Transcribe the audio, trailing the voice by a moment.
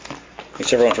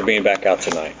Thanks everyone for being back out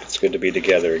tonight. It's good to be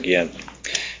together again.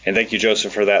 And thank you,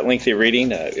 Joseph, for that lengthy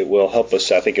reading. It will help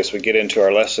us, I think, as we get into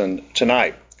our lesson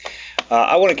tonight.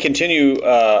 I want to continue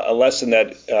a lesson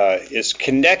that is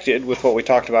connected with what we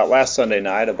talked about last Sunday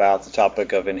night about the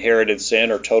topic of inherited sin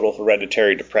or total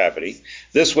hereditary depravity.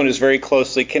 This one is very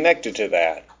closely connected to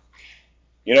that.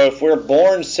 You know, if we're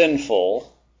born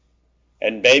sinful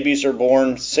and babies are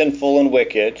born sinful and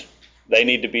wicked, they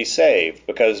need to be saved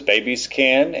because babies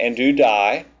can and do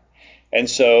die. And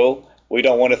so we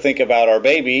don't want to think about our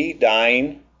baby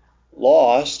dying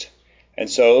lost. And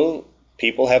so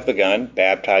people have begun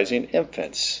baptizing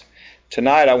infants.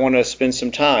 Tonight I want to spend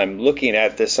some time looking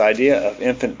at this idea of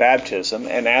infant baptism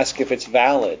and ask if it's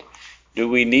valid. Do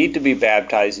we need to be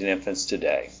baptizing infants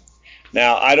today?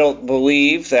 Now, I don't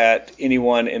believe that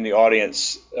anyone in the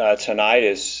audience tonight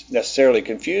is necessarily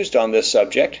confused on this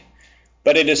subject,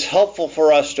 but it is helpful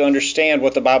for us to understand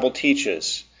what the Bible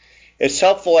teaches. It's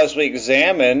helpful as we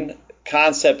examine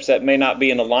concepts that may not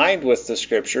be in aligned with the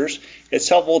Scriptures. It's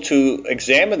helpful to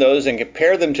examine those and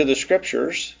compare them to the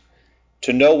Scriptures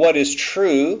to know what is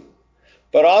true,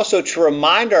 but also to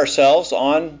remind ourselves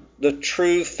on the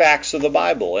true facts of the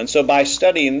Bible. And so by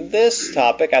studying this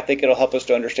topic, I think it'll help us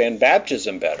to understand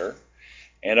baptism better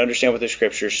and understand what the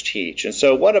Scriptures teach. And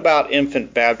so what about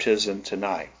infant baptism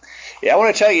tonight? Yeah, I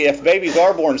want to tell you, if babies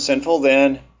are born sinful,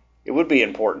 then it would be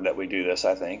important that we do this,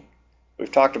 I think.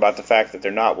 We've talked about the fact that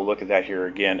they're not. We'll look at that here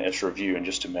again as review in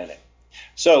just a minute.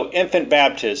 So, infant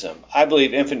baptism. I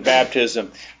believe infant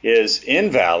baptism is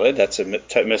invalid. That's a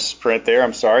misprint there.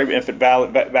 I'm sorry. Infant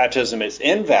baptism is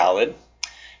invalid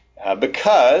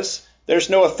because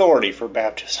there's no authority for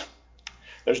baptism.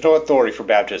 There's no authority for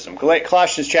baptism.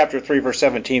 Colossians chapter 3, verse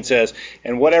 17 says,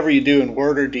 "And whatever you do in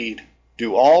word or deed,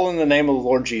 do all in the name of the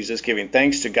Lord Jesus, giving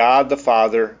thanks to God the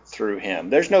Father through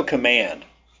him." There's no command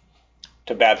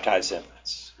to baptize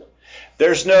infants.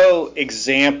 There's no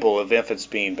example of infants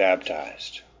being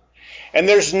baptized. And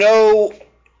there's no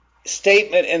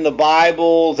statement in the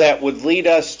Bible that would lead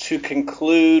us to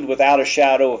conclude without a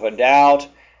shadow of a doubt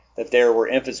that there were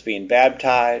infants being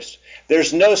baptized.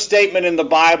 There's no statement in the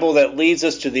Bible that leads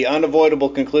us to the unavoidable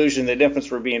conclusion that infants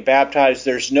were being baptized.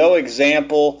 There's no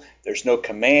example. There's no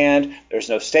command. There's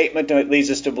no statement that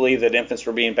leads us to believe that infants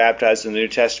were being baptized in the New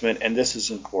Testament, and this is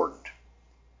important.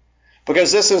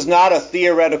 Because this is not a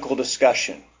theoretical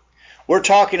discussion. We're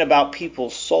talking about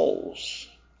people's souls.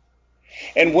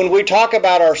 And when we talk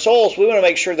about our souls, we want to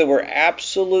make sure that we're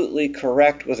absolutely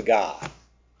correct with God.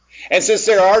 And since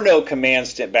there are no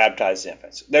commands to baptize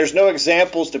infants, there's no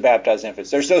examples to baptize infants,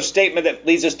 there's no statement that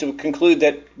leads us to conclude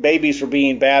that babies were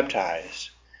being baptized,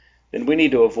 then we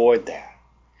need to avoid that.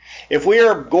 If we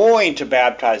are going to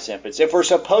baptize infants, if we're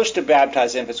supposed to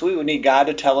baptize infants, we would need God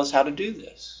to tell us how to do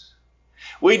this.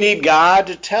 We need God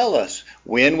to tell us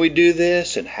when we do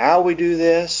this and how we do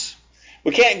this.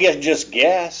 We can't just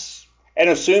guess and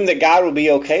assume that God will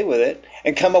be okay with it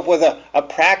and come up with a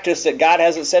practice that God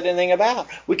hasn't said anything about.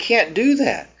 We can't do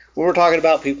that when we're talking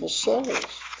about people's souls.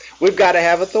 We've got to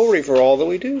have authority for all that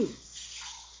we do.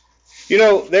 You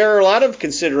know, there are a lot of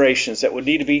considerations that would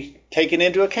need to be taken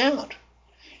into account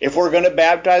if we're going to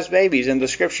baptize babies, and the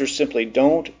Scriptures simply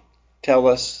don't tell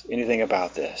us anything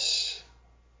about this.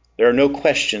 There are no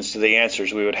questions to the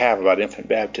answers we would have about infant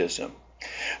baptism.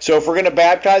 So if we're going to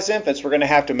baptize infants, we're going to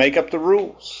have to make up the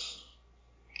rules.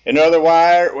 In other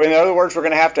words, we're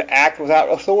going to have to act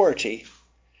without authority.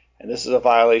 And this is a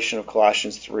violation of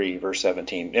Colossians 3, verse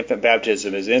 17. Infant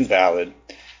baptism is invalid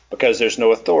because there's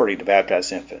no authority to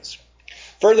baptize infants.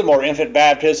 Furthermore, infant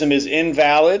baptism is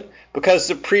invalid because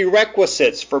the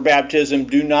prerequisites for baptism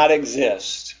do not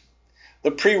exist.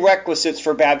 The prerequisites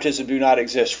for baptism do not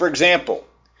exist. For example,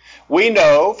 we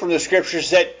know from the Scriptures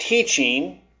that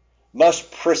teaching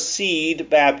must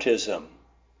precede baptism.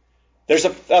 There's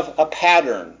a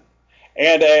pattern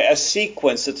and a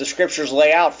sequence that the Scriptures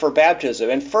lay out for baptism.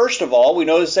 And first of all, we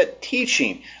notice that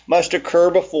teaching must occur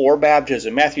before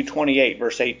baptism. Matthew 28,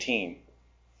 verse 18.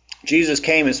 Jesus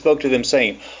came and spoke to them,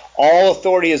 saying, "All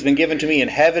authority has been given to me in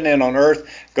heaven and on earth.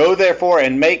 Go therefore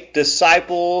and make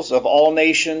disciples of all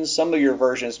nations." Some of your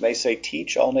versions may say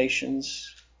teach all nations.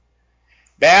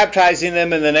 Baptizing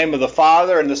them in the name of the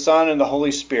Father and the Son and the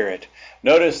Holy Spirit.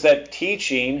 Notice that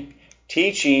teaching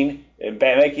and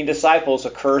making disciples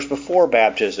occurs before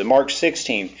baptism. Mark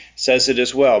 16 says it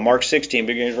as well. Mark 16,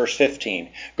 beginning in verse 15.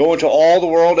 "Go into all the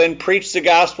world and preach the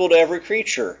gospel to every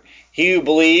creature. He who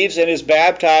believes and is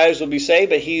baptized will be saved,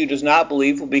 but he who does not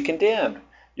believe will be condemned."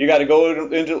 You got to go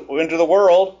into the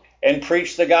world and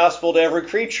preach the gospel to every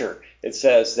creature, it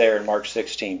says there in Mark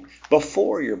 16,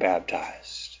 before you're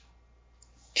baptized.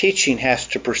 Teaching has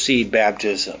to precede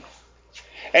baptism.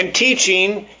 And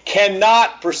teaching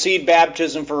cannot precede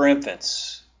baptism for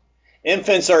infants.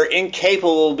 Infants are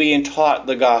incapable of being taught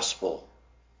the gospel.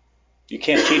 You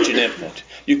can't teach an infant.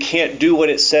 You can't do what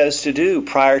it says to do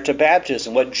prior to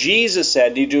baptism. What Jesus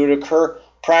said needs to occur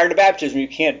prior to baptism. You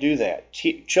can't do that.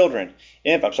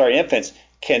 Infants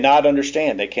cannot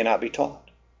understand. They cannot be taught.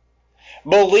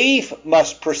 Belief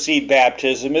must precede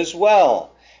baptism as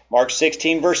well. Mark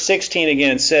 16, verse 16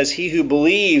 again says, he who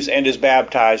believes and is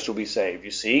baptized will be saved.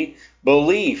 You see,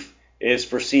 belief is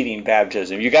preceding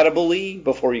baptism. You got to believe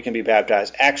before you can be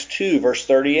baptized. Acts 2, verse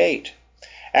 38.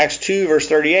 Acts 2, verse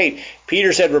 38.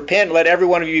 Peter said, repent, let every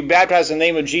one of you be baptized in the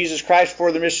name of Jesus Christ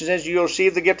for the remission of sins. You will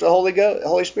receive the gift of the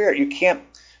Holy Spirit. You can't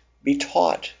be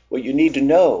taught what you need to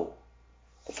know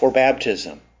before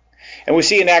baptism. And we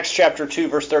see in Acts chapter 2,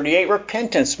 verse 38,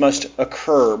 repentance must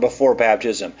occur before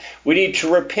baptism. We need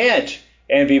to repent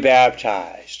and be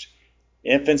baptized.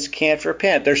 Infants can't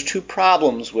repent. There's two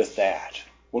problems with that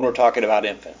when we're talking about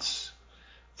infants.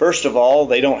 First of all,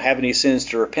 they don't have any sins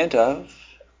to repent of.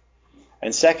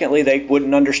 And secondly, they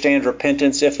wouldn't understand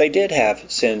repentance if they did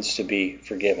have sins to be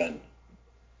forgiven.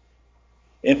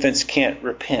 Infants can't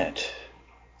repent.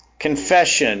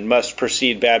 Confession must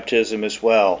precede baptism as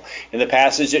well. In the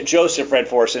passage that Joseph read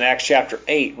for us in Acts chapter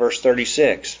 8, verse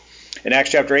 36. In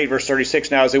Acts chapter 8, verse 36,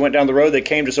 now as they went down the road, they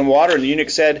came to some water, and the eunuch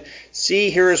said,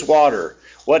 see, here is water.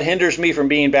 What hinders me from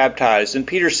being baptized? And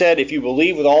Peter said, if you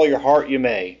believe with all your heart, you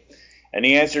may. And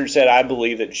he answered and said, I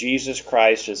believe that Jesus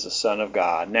Christ is the Son of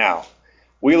God. Now,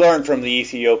 we learned from the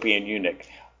Ethiopian eunuch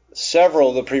several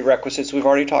of the prerequisites we've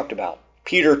already talked about.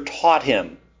 Peter taught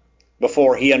him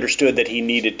before he understood that he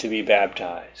needed to be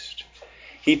baptized.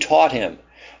 He taught him.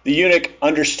 The eunuch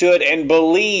understood and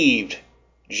believed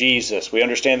Jesus. We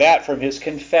understand that from his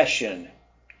confession.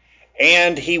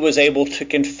 And he was able to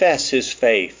confess his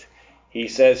faith. He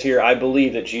says here, I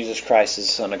believe that Jesus Christ is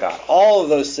the Son of God. All of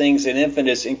those things an infant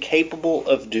is incapable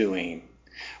of doing.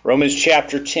 Romans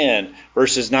chapter 10,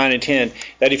 verses 9 and 10,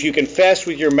 that if you confess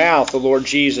with your mouth the Lord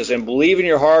Jesus and believe in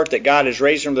your heart that God has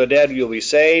raised him from the dead, you'll be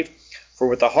saved. For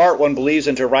with the heart one believes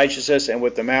unto righteousness, and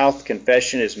with the mouth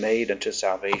confession is made unto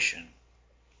salvation.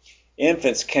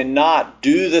 Infants cannot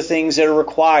do the things that are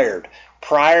required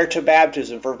prior to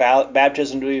baptism for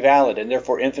baptism to be valid, and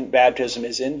therefore infant baptism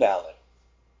is invalid.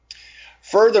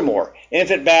 Furthermore,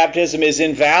 infant baptism is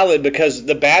invalid because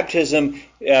the baptism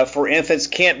for infants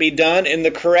can't be done in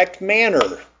the correct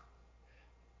manner.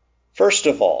 First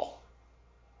of all,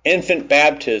 infant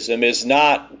baptism is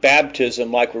not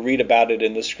baptism like we read about it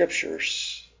in the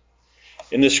Scriptures.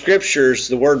 In the Scriptures,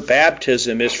 the word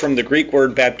baptism is from the Greek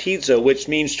word baptizo, which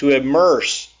means to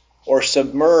immerse or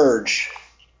submerge.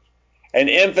 And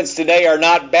infants today are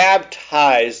not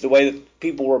baptized the way that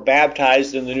people were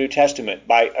baptized in the New Testament,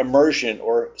 by immersion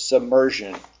or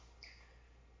submersion.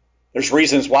 There's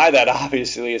reasons why that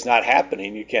obviously is not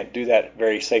happening. You can't do that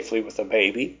very safely with a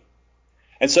baby.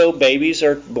 And so babies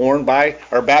are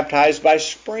baptized by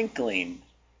sprinkling.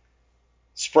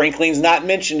 Sprinkling is not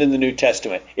mentioned in the New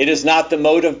Testament. It is not the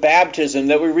mode of baptism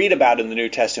that we read about in the New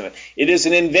Testament. It is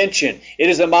an invention. It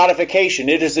is a modification.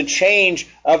 It is a change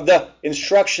of the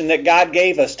instruction that God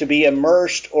gave us to be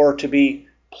immersed or to be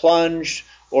plunged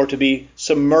or to be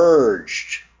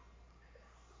submerged.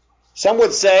 Some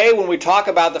would say, when we talk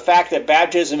about the fact that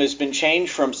baptism has been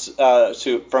changed from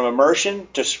immersion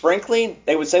to sprinkling,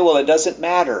 they would say, well, it doesn't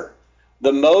matter.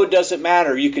 The mode doesn't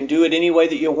matter. You can do it any way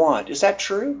that you want. Is that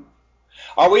true?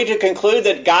 Are we to conclude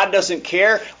that God doesn't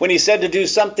care when he said to do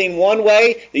something one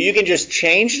way, that you can just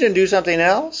change it and do something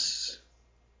else?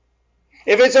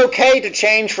 If it's okay to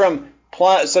change from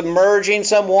submerging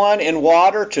someone in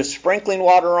water to sprinkling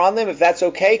water on them, if that's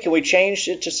okay, can we change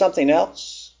it to something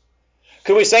else?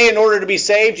 Could we say in order to be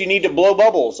saved, you need to blow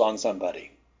bubbles on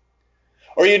somebody?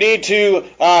 Or you need to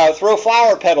throw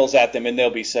flower petals at them and they'll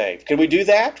be saved? Could we do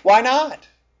that? Why not?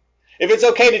 If it's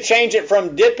okay to change it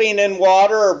from dipping in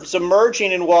water or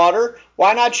submerging in water,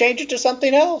 why not change it to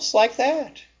something else like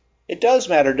that? It does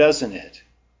matter, doesn't it?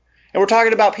 And we're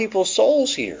talking about people's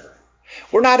souls here.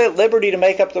 We're not at liberty to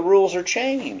make up the rules or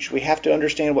change. We have to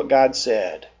understand what God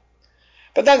said.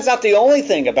 But that's not the only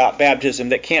thing about baptism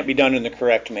that can't be done in the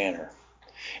correct manner.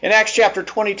 In Acts chapter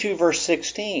 22, verse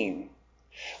 16,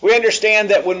 we understand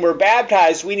that when we're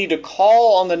baptized, we need to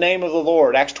call on the name of the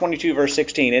Lord. Acts 22, verse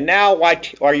 16. And now, why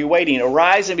are you waiting?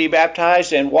 Arise and be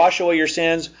baptized and wash away your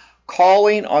sins,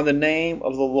 calling on the name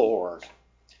of the Lord.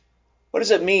 What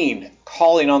does it mean,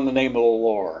 calling on the name of the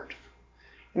Lord?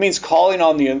 It means calling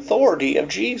on the authority of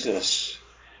Jesus,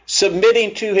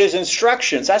 submitting to his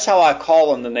instructions. That's how I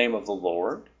call on the name of the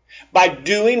Lord, by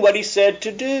doing what he said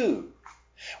to do.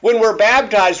 When we're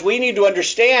baptized, we need to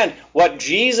understand what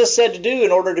Jesus said to do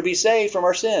in order to be saved from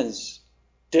our sins.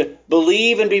 To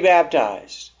believe and be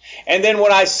baptized. And then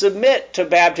when I submit to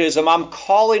baptism, I'm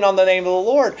calling on the name of the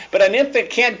Lord. But an infant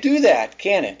can't do that,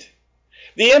 can it?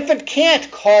 The infant can't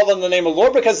call on the name of the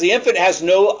Lord because the infant has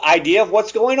no idea of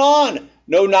what's going on,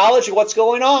 no knowledge of what's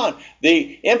going on.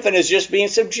 The infant is just being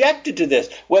subjected to this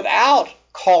without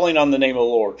calling on the name of the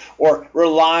Lord or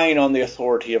relying on the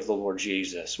authority of the Lord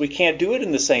Jesus. We can't do it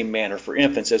in the same manner for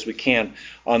infants as we can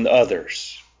on the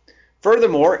others.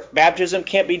 Furthermore, baptism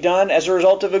can't be done as a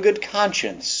result of a good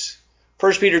conscience.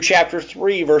 1 Peter chapter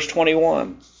 3, verse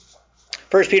 21.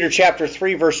 1 Peter chapter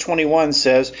 3, verse 21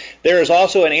 says, "There is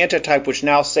also an antitype which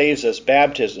now saves us,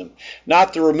 baptism,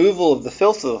 not the removal of the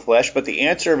filth of the flesh, but the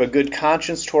answer of a good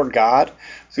conscience toward God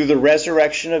through the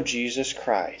resurrection of Jesus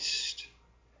Christ."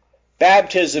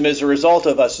 Baptism is a result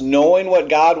of us knowing what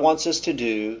God wants us to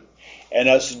do and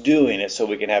us doing it so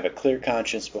we can have a clear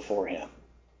conscience before Him.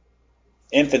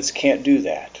 Infants can't do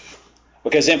that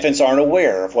because infants aren't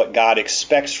aware of what God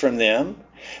expects from them.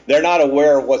 They're not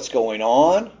aware of what's going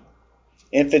on.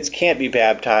 Infants can't be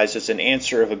baptized as an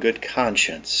answer of a good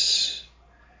conscience.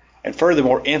 And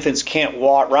furthermore, infants can't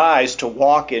rise to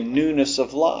walk in newness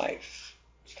of life.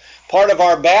 Part of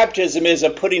our baptism is a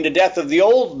putting to death of the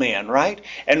old man, right?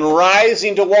 And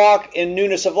rising to walk in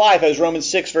newness of life, as Romans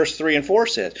 6, verse 3 and 4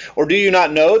 says. Or do you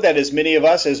not know that as many of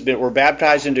us as were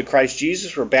baptized into Christ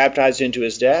Jesus were baptized into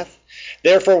His death?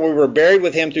 Therefore we were buried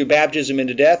with Him through baptism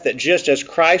into death, that just as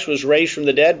Christ was raised from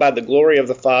the dead by the glory of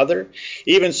the Father,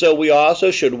 even so we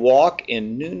also should walk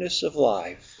in newness of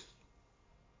life.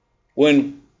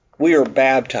 When we are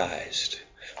baptized,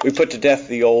 we put to death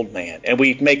the old man, and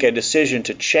we make a decision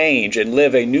to change and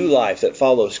live a new life that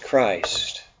follows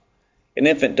Christ. An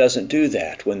infant doesn't do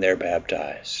that when they're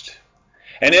baptized.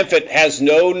 An infant has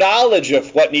no knowledge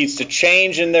of what needs to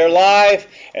change in their life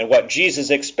and what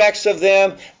Jesus expects of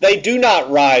them. They do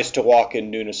not rise to walk in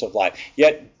newness of life.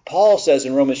 Yet Paul says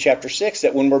in Romans chapter 6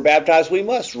 that when we're baptized, we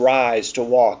must rise to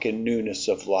walk in newness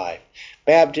of life.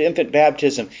 Infant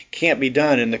baptism can't be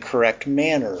done in the correct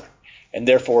manner, and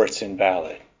therefore it's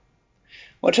invalid.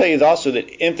 I want to tell you also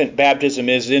that infant baptism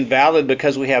is invalid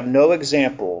because we have no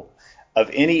example of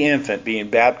any infant being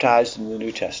baptized in the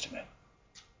New Testament.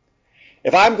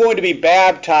 If I'm going to be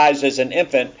baptized as an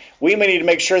infant, we may need to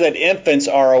make sure that infants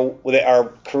are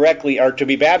to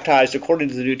be baptized according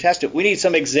to the New Testament. We need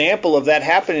some example of that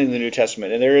happening in the New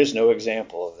Testament, and there is no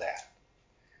example of that.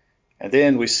 And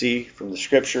then we see from the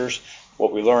Scriptures,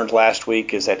 what we learned last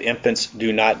week is that infants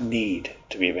do not need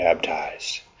to be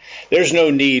baptized. There's no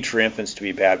need for infants to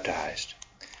be baptized.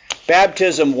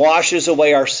 Baptism washes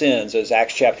away our sins, as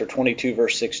Acts chapter 22,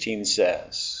 verse 16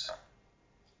 says.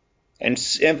 And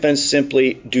infants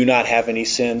simply do not have any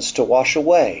sins to wash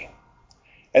away.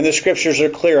 And the Scriptures are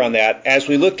clear on that, as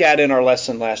we looked at in our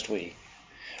lesson last week.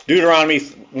 Deuteronomy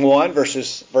 1,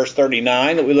 verse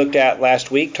 39 that we looked at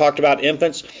last week talked about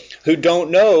infants who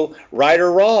don't know right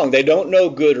or wrong. They don't know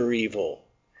good or evil.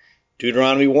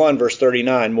 Deuteronomy 1, verse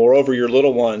 39, "Moreover, your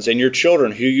little ones and your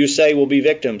children, who you say will be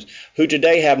victims, who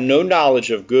today have no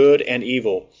knowledge of good and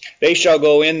evil, they shall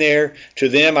go in there, to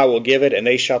them I will give it, and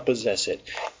they shall possess it."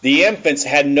 The infants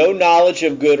had no knowledge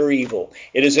of good or evil.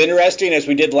 It is interesting, as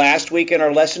we did last week in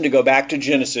our lesson, to go back to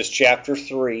Genesis chapter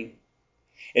 3.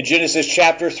 In Genesis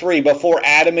chapter 3, before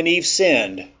Adam and Eve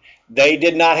sinned, they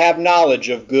did not have knowledge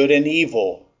of good and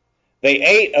evil. They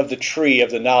ate of the tree of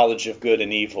the knowledge of good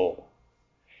and evil.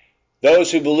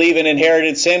 Those who believe in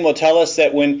inherited sin will tell us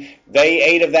that when they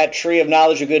ate of that tree of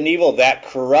knowledge of good and evil, that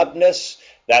corruptness,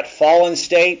 that fallen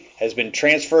state has been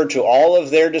transferred to all of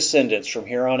their descendants from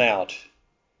here on out.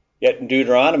 Yet in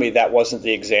Deuteronomy, that wasn't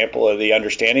the example or the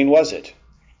understanding, was it?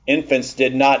 Infants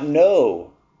did not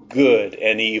know good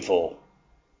and evil.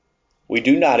 We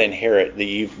do not inherit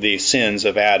the sins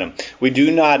of Adam. We do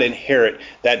not inherit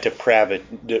that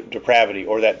depravity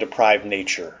or that deprived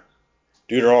nature.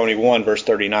 Deuteronomy 1, verse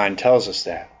 39 tells us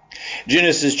that.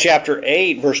 Genesis chapter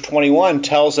 8, verse 21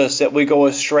 tells us that we go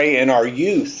astray in our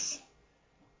youth.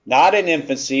 Not in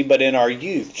infancy, but in our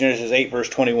youth. Genesis 8, verse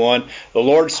 21, "The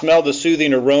Lord smelled the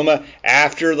soothing aroma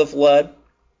after the flood.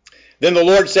 Then the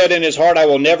Lord said in his heart, I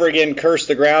will never again curse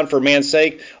the ground for man's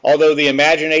sake, although the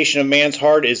imagination of man's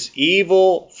heart is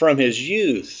evil from his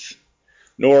youth.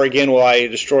 Nor again will I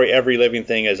destroy every living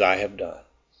thing as I have done."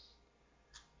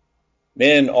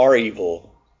 Men are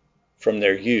evil from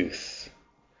their youth.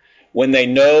 When they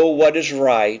know what is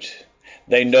right,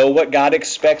 they know what God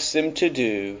expects them to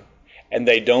do, and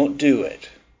they don't do it.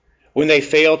 When they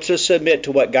fail to submit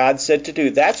to what God said to do,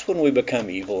 that's when we become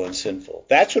evil and sinful.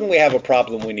 That's when we have a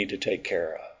problem we need to take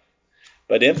care of.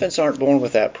 But infants aren't born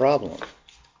with that problem.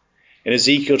 In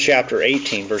Ezekiel chapter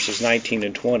 18, verses 19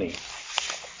 and 20.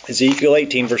 Ezekiel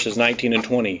 18, verses 19 and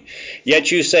 20. Yet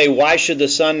you say, why should the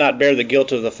son not bear the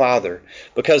guilt of the father?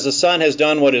 Because the son has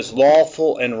done what is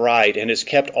lawful and right, and has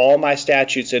kept all my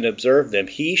statutes and observed them.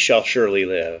 He shall surely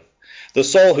live. The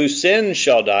soul who sins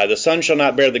shall die. The son shall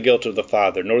not bear the guilt of the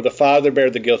father, nor the father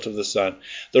bear the guilt of the son.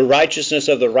 The righteousness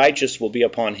of the righteous will be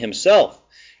upon himself,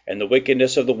 and the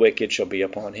wickedness of the wicked shall be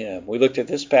upon him. We looked at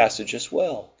this passage as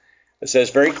well. It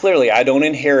says very clearly, I don't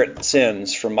inherit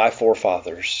sins from my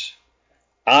forefathers.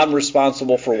 I'm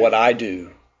responsible for what I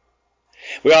do.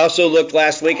 We also looked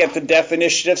last week at the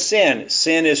definition of sin.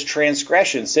 Sin is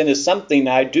transgression. Sin is something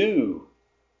I do,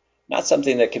 not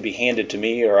something that can be handed to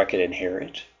me or I can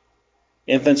inherit.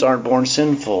 Infants aren't born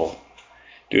sinful.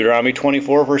 Deuteronomy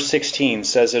 24, verse 16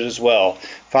 says it as well.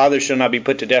 Fathers shall not be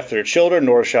put to death for their children,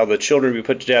 nor shall the children be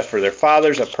put to death for their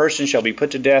fathers. A person shall be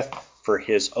put to death for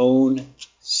his own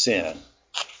sin.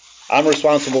 I'm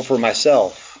responsible for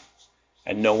myself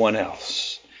and no one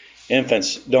else.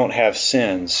 Infants don't have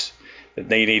sins that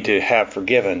they need to have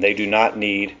forgiven. They do not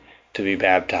need to be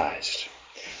baptized.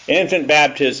 Infant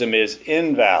baptism is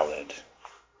invalid.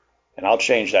 And I'll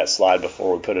change that slide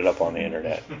before we put it up on the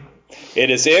internet. It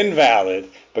is invalid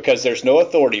because there's no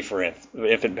authority for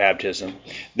infant baptism.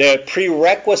 The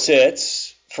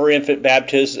prerequisites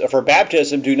for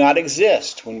baptism do not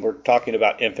exist when we're talking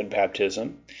about infant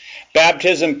baptism.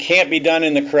 Baptism can't be done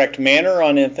in the correct manner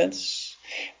on infants.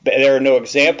 There are no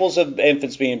examples of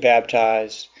infants being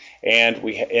baptized, and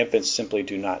infants simply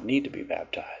do not need to be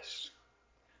baptized.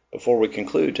 Before we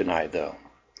conclude tonight, though,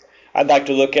 I'd like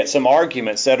to look at some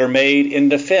arguments that are made in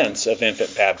defense of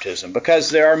infant baptism, because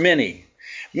there are many,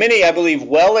 I believe,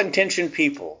 well-intentioned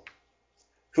people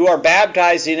who are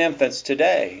baptizing infants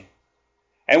today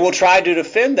and will try to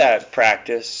defend that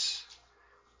practice,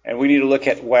 and we need to look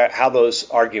at how those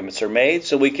arguments are made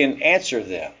so we can answer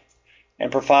them and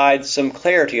provide some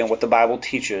clarity on what the Bible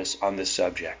teaches on this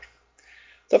subject.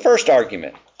 The first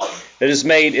argument that is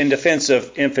made in defense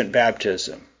of infant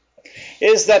baptism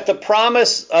is that the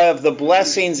promise of the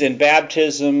blessings in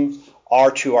baptism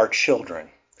are to our children.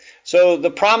 So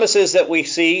the promises that we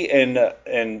see in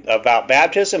about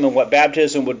baptism and what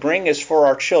baptism would bring is for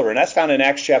our children. That's found in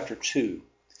Acts chapter 2.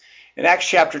 In Acts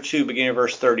chapter 2, beginning of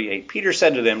verse 38, Peter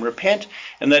said to them, repent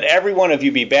and let every one of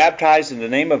you be baptized in the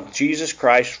name of Jesus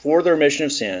Christ for the remission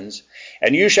of sins,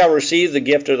 and you shall receive the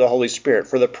gift of the Holy Spirit.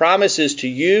 For the promise is to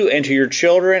you and to your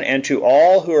children and to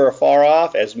all who are afar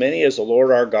off, as many as the Lord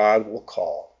our God will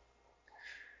call.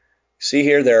 See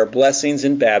here, there are blessings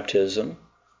in baptism,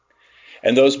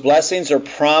 and those blessings are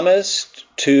promised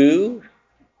to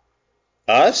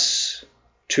us,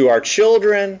 to our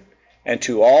children, and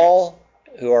to all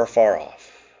who are far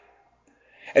off.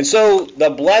 And so the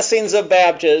blessings of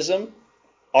baptism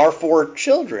are for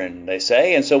children, they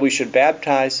say, and so we should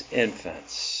baptize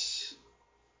infants.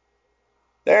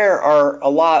 There are a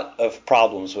lot of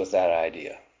problems with that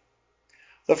idea.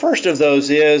 The first of those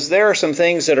is there are some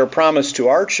things that are promised to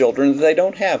our children that they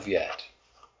don't have yet.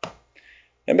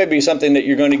 It may be something that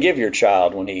you're going to give your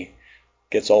child when he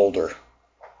gets older.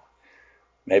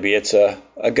 Maybe it's a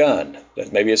gun.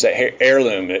 Maybe it's an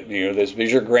heirloom. This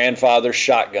is your grandfather's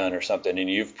shotgun or something, and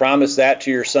you've promised that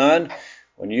to your son.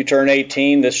 When you turn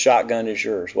 18, this shotgun is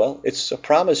yours. Well, it's a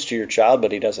promise to your child,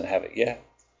 but he doesn't have it yet.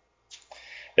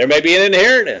 There may be an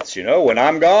inheritance. When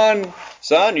I'm gone,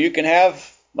 son, you can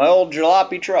have my old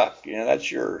jalopy truck.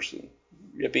 That's yours.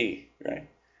 Yippee, right?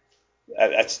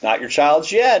 That's not your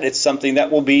child's yet. It's something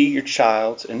that will be your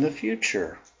child's in the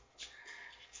future.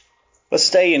 Let's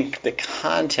stay in the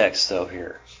context, though,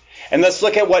 here. And let's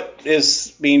look at what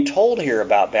is being told here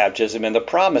about baptism and the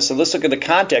promise. And let's look at the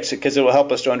context because it will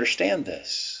help us to understand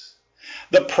this.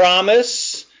 The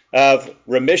promise of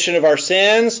remission of our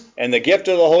sins and the gift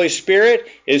of the Holy Spirit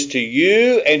is to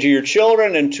you and to your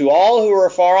children and to all who are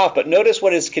far off. But notice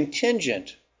what is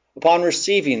contingent upon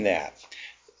receiving that.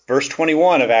 Verse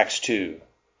 21 of Acts 2.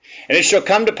 And it shall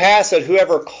come to pass that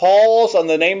whoever calls on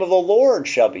the name of the Lord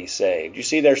shall be saved. You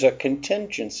see, there's a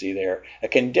contingency there, a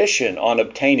condition on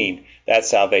obtaining that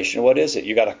salvation. What is it?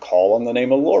 You got to call on the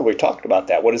name of the Lord. We talked about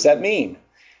that. What does that mean?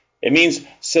 It means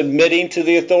submitting to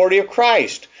the authority of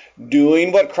Christ,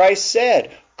 doing what Christ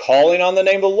said, calling on the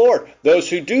name of the Lord. Those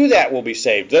who do that will be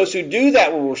saved. Those who do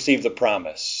that will receive the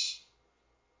promise.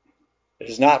 It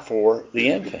is not for the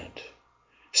infant.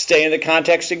 Stay in the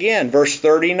context again. Verse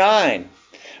 39.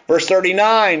 Verse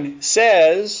 39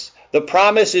 says, the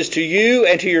promise is to you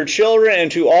and to your children and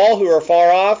to all who are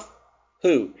far off.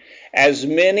 Who? As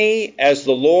many as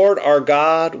the Lord our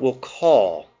God will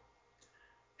call.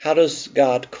 How does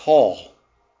God call?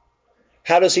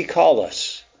 How does he call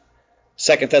us?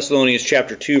 2 Thessalonians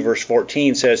chapter 2, verse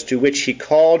 14 says, to which he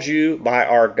called you by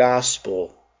our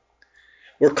gospel.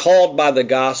 We're called by the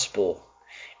gospel.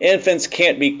 Infants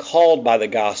can't be called by the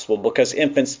gospel because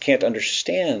infants can't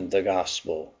understand the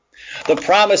gospel. The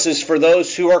promise is for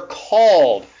those who are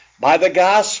called by the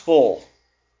gospel,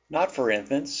 not for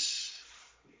infants.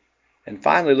 And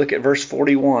finally, look at verse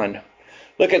 41.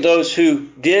 Look at those who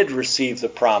did receive the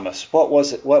promise. What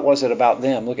was it about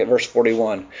them? Look at verse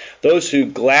 41. Those who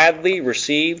gladly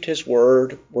received his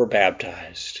word were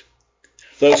baptized.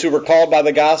 Those who were called by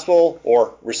the gospel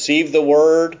or received the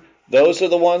word, those are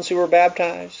the ones who were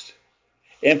baptized.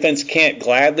 Infants can't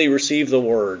gladly receive the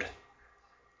word.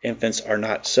 Infants are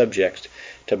not subject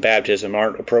to baptism,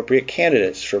 aren't appropriate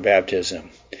candidates for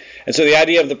baptism. And so the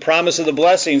idea of the promise of the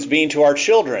blessings being to our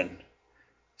children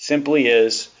simply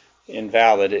is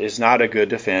invalid. It is not a good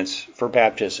defense for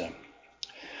baptism.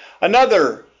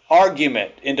 Another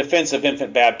argument in defense of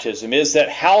infant baptism is that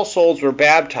households were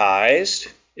baptized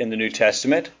in the New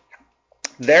Testament.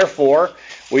 Therefore,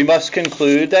 we must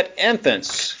conclude that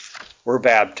infants were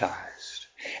baptized.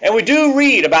 And we do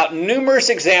read about numerous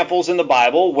examples in the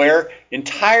Bible where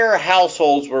entire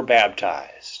households were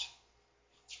baptized.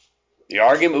 The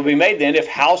argument would be made then, if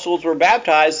households were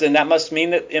baptized, then that must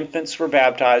mean that infants were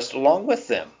baptized along with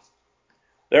them.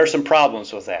 There are some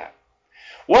problems with that.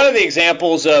 One of the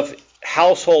examples of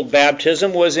household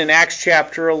baptism was in Acts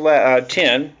chapter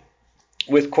 10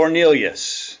 with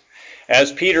Cornelius.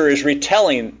 As Peter is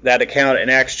retelling that account in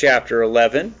Acts chapter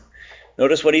 11,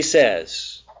 notice what he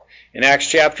says. In Acts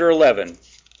chapter 11,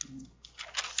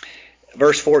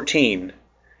 verse 14,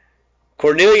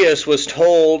 Cornelius was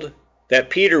told that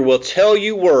Peter will tell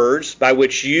you words by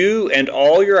which you and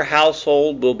all your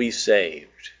household will be saved.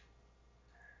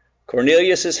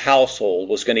 Cornelius' household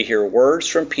was going to hear words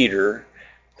from Peter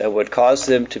that would cause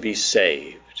them to be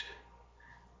saved.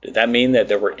 Did that mean that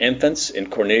there were infants in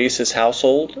Cornelius'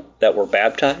 household that were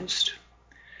baptized?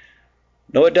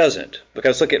 No, it doesn't,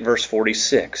 because look at verse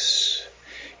 46.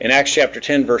 In Acts chapter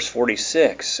 10, verse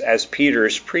 46, as Peter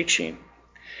is preaching,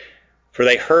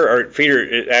 as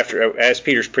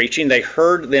Peter's preaching, they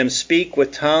heard them speak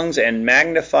with tongues and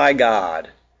magnify God.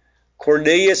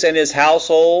 Cornelius and his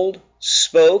household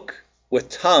spoke with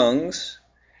tongues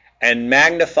and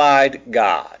magnified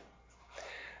God.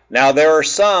 Now, there are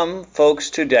some folks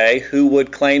today who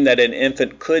would claim that an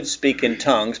infant could speak in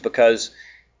tongues because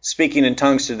speaking in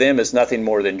tongues to them is nothing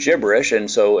more than gibberish,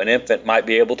 and so an infant might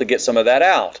be able to get some of that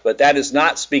out. But that is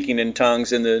not speaking in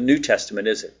tongues in the New Testament,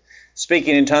 is it?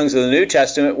 Speaking in tongues in the New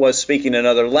Testament was speaking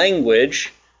another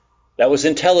language that was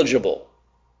intelligible.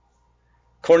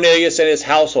 Cornelius and his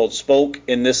household spoke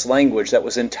in this language that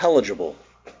was intelligible.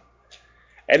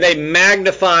 And they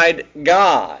magnified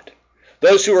God.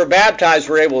 Those who were baptized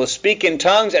were able to speak in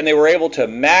tongues and they were able to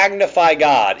magnify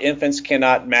God. Infants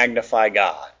cannot magnify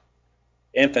God.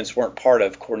 Infants weren't part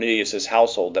of Cornelius'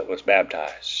 household that was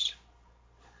baptized.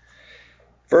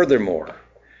 Furthermore,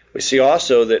 we see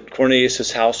also that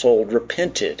Cornelius' household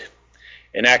repented.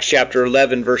 In Acts chapter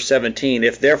 11, verse 17,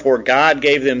 if therefore God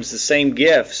gave them the same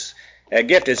gift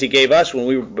as he gave us when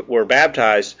we were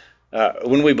baptized,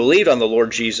 when we believed on the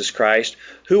Lord Jesus Christ,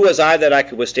 who was I that I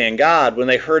could withstand God? When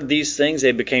they heard these things,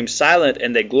 they became silent,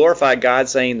 and they glorified God,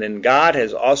 saying, then God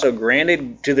has also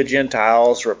granted to the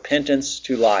Gentiles repentance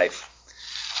to life.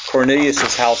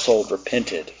 Cornelius' household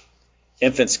repented.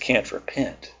 Infants can't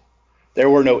repent. There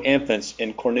were no infants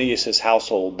in Cornelius'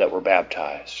 household that were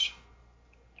baptized.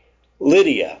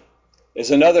 Lydia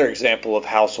is another example of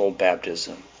household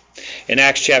baptism. In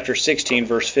Acts chapter 16,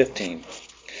 verse 15,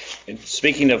 and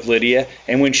speaking of Lydia,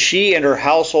 and when she and her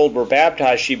household were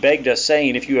baptized, she begged us,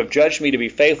 saying, if you have judged me to be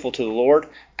faithful to the Lord,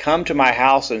 come to my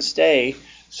house and stay.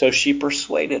 So she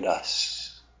persuaded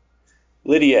us.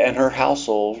 Lydia and her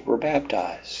household were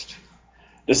baptized.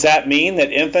 Does that mean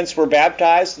that infants were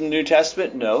baptized in the New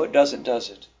Testament? No, it doesn't, does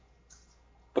it?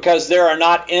 Because there are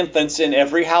not infants in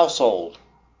every household.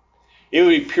 It would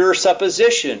be pure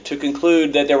supposition to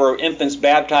conclude that there were infants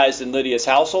baptized in Lydia's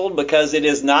household, because it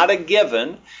is not a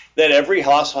given that every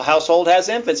household has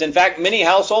infants. In fact, many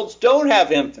households don't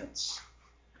have infants.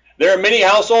 There are many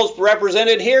households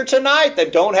represented here tonight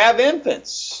that don't have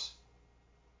infants.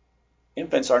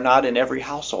 Infants are not in every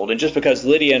household. And just because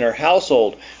Lydia and her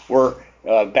household were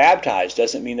baptized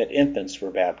doesn't mean that infants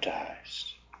were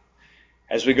baptized.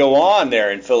 As we go on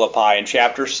there in Philippi in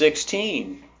chapter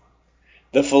 16,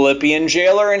 the Philippian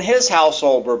jailer and his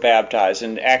household were baptized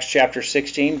in Acts chapter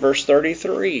 16, verse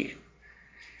 33.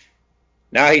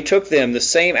 Now he took them the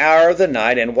same hour of the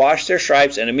night and washed their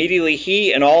stripes, and immediately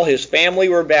he and all his family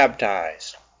were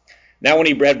baptized. Now when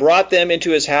he had brought them into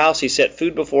his house, he set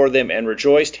food before them and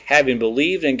rejoiced, having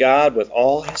believed in God with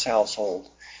all his household.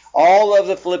 All of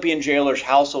the Philippian jailer's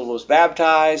household was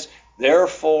baptized.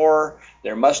 Therefore,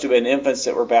 there must have been infants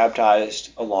that were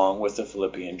baptized along with the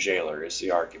Philippian jailer, is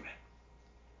the argument.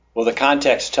 Well, the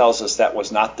context tells us that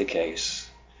was not the case.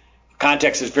 The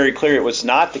context is very clear it was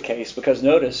not the case, because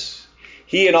notice,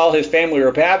 he and all his family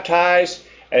were baptized,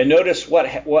 and notice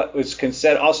what was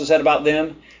also said about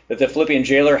them, that the Philippian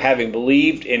jailer, having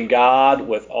believed in God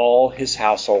with all his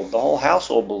household. The whole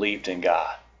household believed in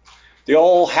God. The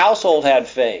whole household had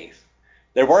faith.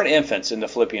 There weren't infants in the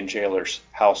Philippian jailer's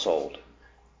household.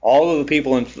 All of the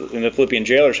people in the Philippian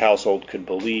jailer's household could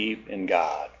believe in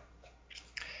God.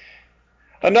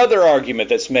 Another argument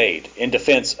that's made in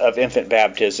defense of infant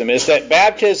baptism is that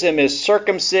baptism is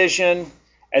circumcision,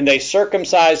 and they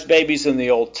circumcised babies in the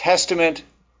Old Testament.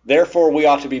 Therefore, we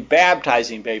ought to be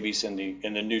baptizing babies in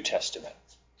the New Testament.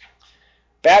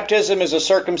 Baptism is a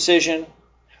circumcision.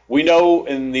 We know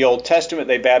in the Old Testament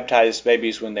they baptized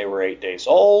babies when they were 8 days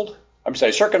old.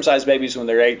 Circumcised babies when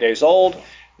they're 8 days old.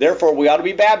 Therefore, we ought to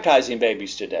be baptizing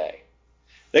babies today.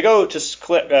 They go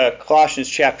to Colossians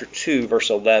chapter 2, verse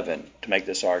 11 to make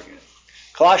this argument.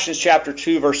 Colossians chapter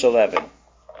 2, verse 11.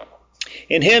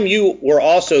 In him you were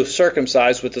also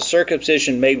circumcised with the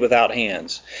circumcision made without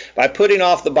hands, by putting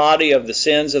off the body of the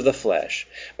sins of the flesh,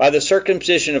 by the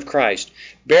circumcision of Christ,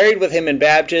 buried with him in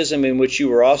baptism, in which you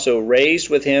were also raised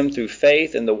with him through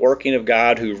faith in the working of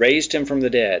God who raised him from the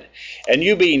dead. And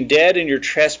you being dead in your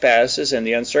trespasses and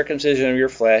the uncircumcision of your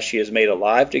flesh, he has made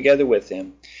alive together with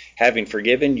him, having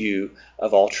forgiven you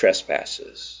of all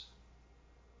trespasses.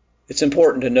 It's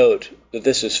important to note that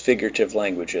this is figurative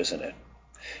language, isn't it?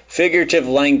 Figurative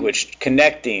language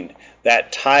connecting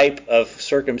that type of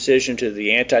circumcision to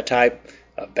the antitype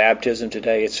of baptism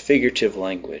today. It's figurative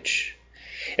language.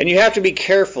 And you have to be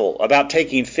careful about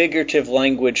taking figurative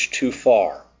language too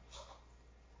far.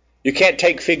 You can't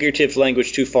take figurative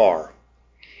language too far.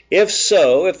 If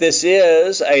this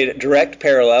is a direct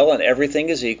parallel and everything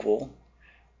is equal,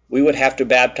 we would have to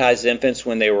baptize infants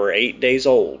when they were 8 days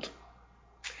old.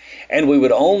 And we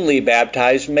would only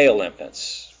baptize male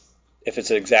infants if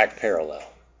it's an exact parallel.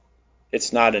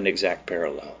 It's not an exact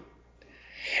parallel.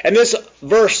 And this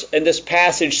verse and this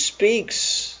passage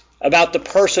speaks about the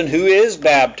person who is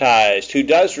baptized, who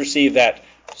does receive that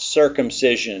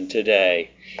circumcision today.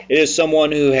 It is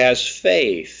someone who has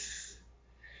faith.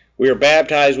 We are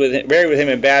baptized with him, buried with him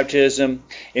in baptism,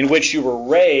 in which you were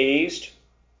raised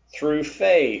through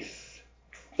faith.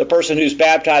 The person who's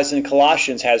baptized in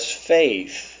Colossians has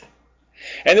faith.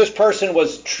 And this person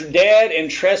was dead in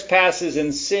trespasses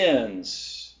and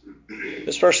sins.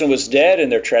 This person was dead in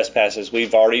their trespasses.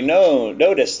 We've already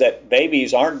noticed that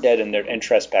babies aren't dead in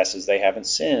trespasses. They haven't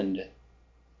sinned.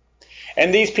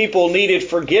 And these people needed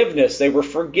forgiveness. They were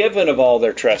forgiven of all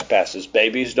their trespasses.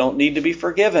 Babies don't need to be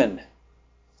forgiven.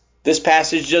 This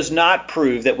passage does not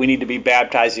prove that we need to be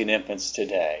baptizing infants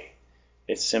today.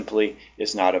 It simply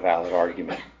is not a valid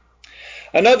argument.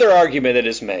 Another argument that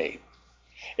is made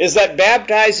is that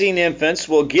baptizing infants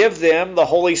will give them the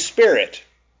Holy Spirit,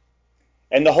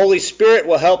 and the Holy Spirit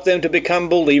will help them to become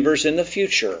believers in the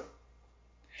future.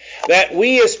 That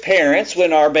we as parents,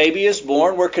 when our baby is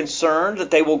born, we're concerned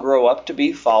that they will grow up to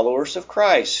be followers of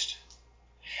Christ.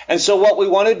 And so what we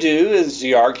want to do, is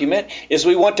the argument, is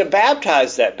we want to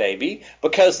baptize that baby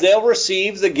because they'll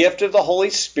receive the gift of the Holy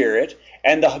Spirit,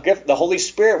 and the Holy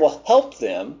Spirit will help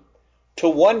them to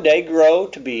one day grow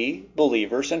to be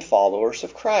believers and followers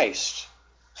of Christ.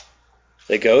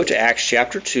 They go to Acts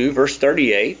chapter 2, verse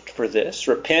 38 for this.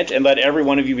 Repent and let every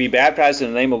one of you be baptized in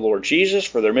the name of the Lord Jesus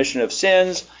for the remission of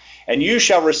sins, and you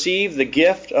shall receive the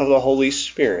gift of the Holy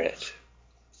Spirit.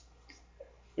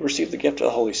 You receive the gift of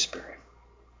the Holy Spirit.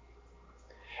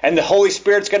 And the Holy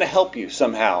Spirit's going to help you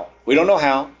somehow. We don't know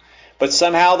how, but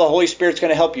somehow the Holy Spirit's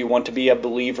going to help you want to be a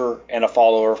believer and a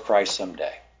follower of Christ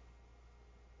someday.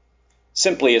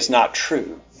 Simply is not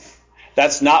true.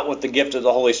 That's not what the gift of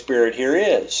the Holy Spirit here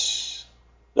is.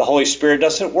 The Holy Spirit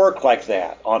doesn't work like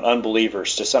that on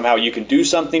unbelievers, to somehow you can do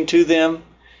something to them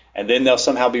and then they'll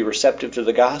somehow be receptive to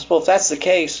the gospel. If that's the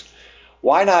case,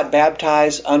 why not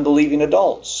baptize unbelieving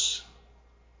adults?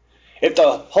 If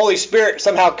the Holy Spirit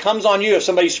somehow comes on you, if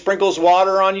somebody sprinkles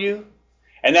water on you,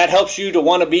 and that helps you to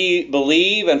want to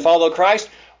believe and follow Christ,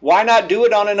 why not do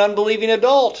it on an unbelieving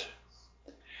adult?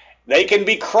 They can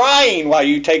be crying while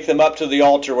you take them up to the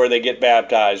altar where they get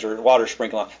baptized or water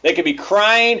sprinkled on. They could be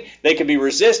crying, they could be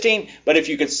resisting, but if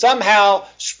you could somehow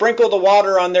sprinkle the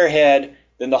water on their head,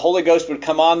 then the Holy Ghost would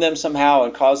come on them somehow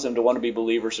and cause them to want to be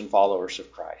believers and followers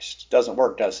of Christ. It doesn't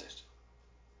work, does it?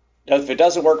 If it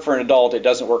doesn't work for an adult, it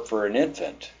doesn't work for an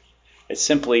infant. It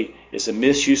simply is a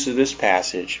misuse of this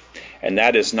passage, and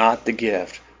that is not the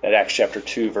gift that Acts chapter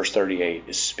 2, verse 38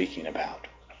 is speaking about.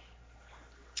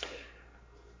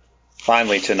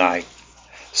 Finally tonight,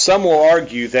 some will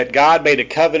argue that God made a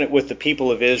covenant with the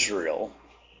people of Israel,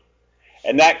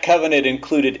 and that covenant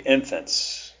included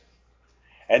infants.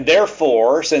 And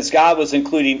therefore, since God was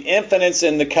including infants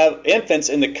in the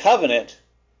covenant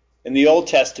in the Old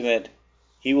Testament,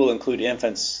 he will include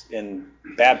infants in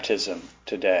baptism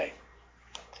today.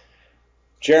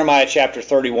 Jeremiah chapter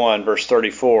 31, verse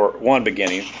 34, 1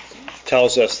 beginning,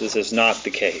 tells us this is not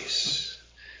the case.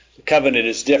 The covenant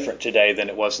is different today than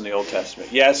it was in the Old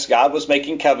Testament. Yes, God was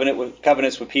making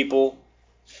covenants with people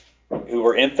who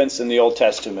were infants in the Old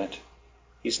Testament.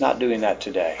 He's not doing that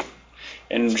today.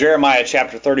 In Jeremiah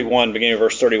chapter 31, beginning of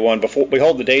verse 31,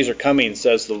 behold, the days are coming,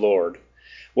 says the Lord,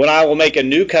 when I will make a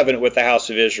new covenant with the house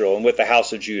of Israel and with the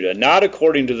house of Judah, not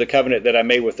according to the covenant that I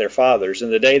made with their fathers in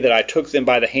the day that I took them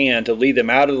by the hand to lead them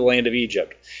out of the land of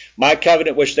Egypt, my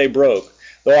covenant which they broke,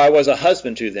 though I was a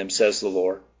husband to them, says the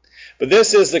Lord. But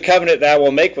this is the covenant that I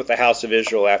will make with the house of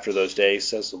Israel after those days,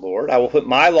 says the Lord. I will put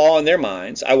my law in their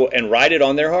minds, and write it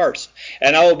on their hearts.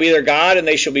 And I will be their God, and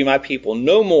they shall be my people.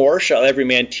 No more shall every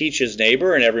man teach his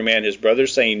neighbor, and every man his brother,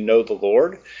 saying, Know the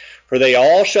Lord. For they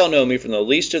all shall know me, from the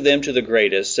least of them to the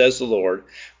greatest, says the Lord.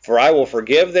 For I will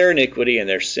forgive their iniquity, and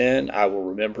their sin I will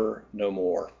remember no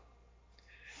more.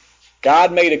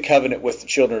 God made a covenant with the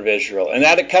children of Israel, and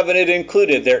that covenant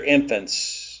included their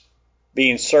infants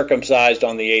being circumcised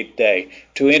on the 8th day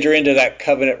to enter into that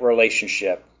covenant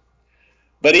relationship.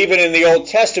 But even in the Old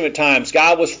Testament times,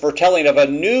 God was foretelling of a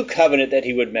new covenant that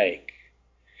he would make.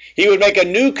 He would make a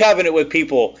new covenant with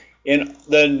people in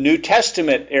the New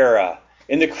Testament era,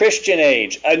 in the Christian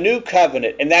age, a new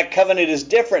covenant, and that covenant is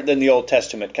different than the Old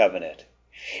Testament covenant.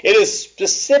 It is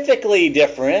specifically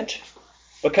different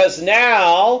because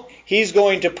now he's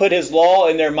going to put his law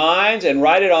in their minds and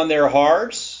write it on their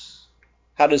hearts.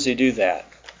 How does he do that?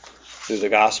 Through the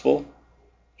gospel.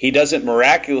 He doesn't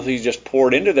miraculously just pour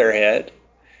it into their head.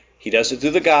 He does it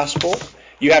through the gospel.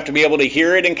 You have to be able to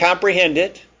hear it and comprehend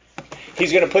it.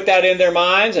 He's going to put that in their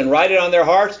minds and write it on their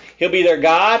hearts. He'll be their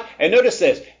God. And notice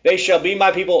this, they shall be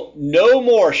my people. No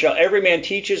more shall every man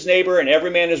teach his neighbor and every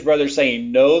man his brother,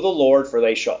 saying, Know the Lord, for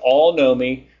they shall all know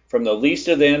me, from the least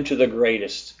of them to the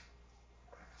greatest.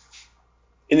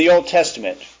 In the Old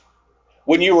Testament,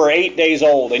 when you were 8 days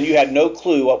old and you had no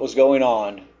clue what was going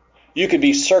on, you could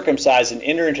be circumcised and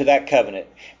enter into that covenant,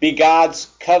 be God's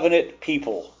covenant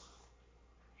people.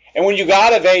 And when you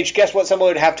got of age, guess what someone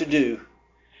would have to do?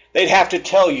 They'd have to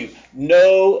tell you,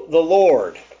 know the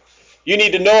Lord. You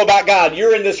need to know about God.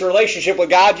 You're in this relationship with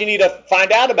God. You need to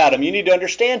find out about him. You need to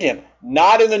understand him.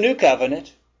 Not in the new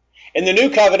covenant. In the new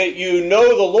covenant, you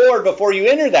know the Lord before you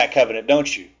enter that covenant,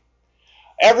 don't you?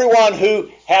 Everyone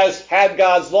who has had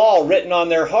God's law written on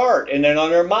their heart and then on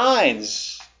their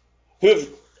minds, who've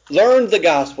learned the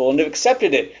gospel and have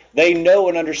accepted it, they know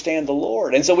and understand the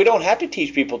Lord. And so we don't have to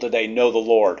teach people today, know the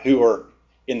Lord, who are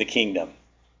in the kingdom.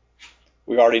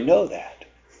 We already know that.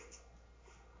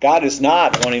 God is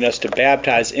not wanting us to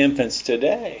baptize infants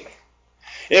today.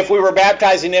 If we were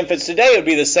baptizing infants today, it would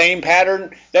be the same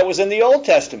pattern that was in the Old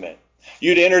Testament.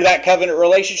 You'd enter that covenant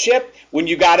relationship. When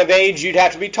you got of age, you'd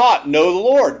have to be taught, know the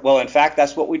Lord. Well, in fact,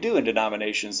 that's what we do in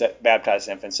denominations that baptize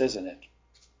infants, isn't it?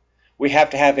 We have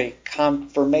to have a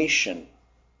confirmation.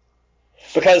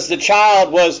 Because the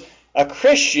child was a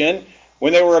Christian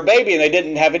when they were a baby and they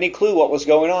didn't have any clue what was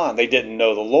going on. They didn't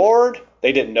know the Lord.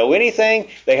 They didn't know anything.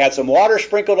 They had some water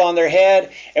sprinkled on their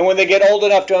head. And when they get old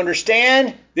enough to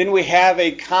understand, then we have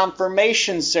a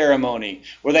confirmation ceremony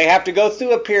where they have to go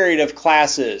through a period of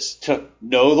classes to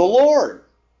know the Lord.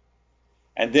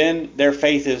 And then their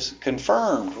faith is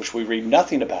confirmed, which we read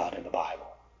nothing about in the Bible.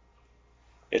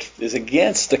 It is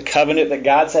against the covenant that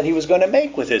God said he was going to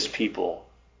make with his people.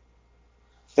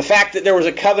 The fact that there was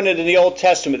a covenant in the Old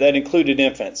Testament that included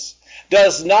infants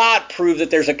does not prove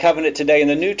that there's a covenant today in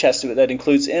the New Testament that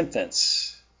includes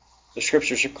infants. The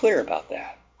scriptures are clear about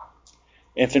that.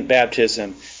 Infant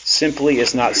baptism simply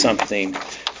is not something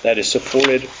that is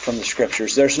supported from the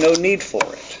scriptures. There's no need for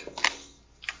it.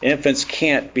 Infants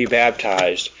can't be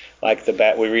baptized like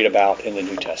we read about in the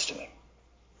New Testament.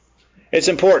 It's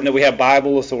important that we have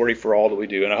Bible authority for all that we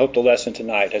do, and I hope the lesson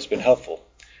tonight has been helpful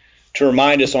to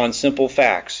remind us on simple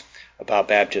facts about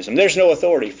baptism. There's no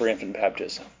authority for infant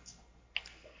baptism.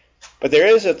 But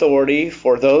there is authority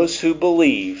for those who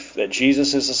believe that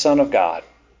Jesus is the Son of God,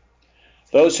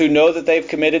 those who know that they've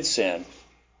committed sin,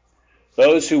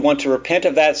 those who want to repent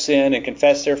of that sin and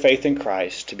confess their faith in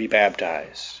Christ to be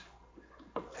baptized.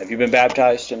 Have you been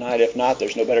baptized tonight? If not,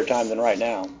 there's no better time than right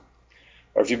now.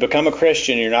 Or if you've become a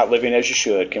Christian and you're not living as you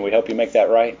should, can we help you make that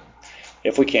right?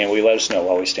 If we can, will you let us know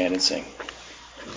while we stand and sing?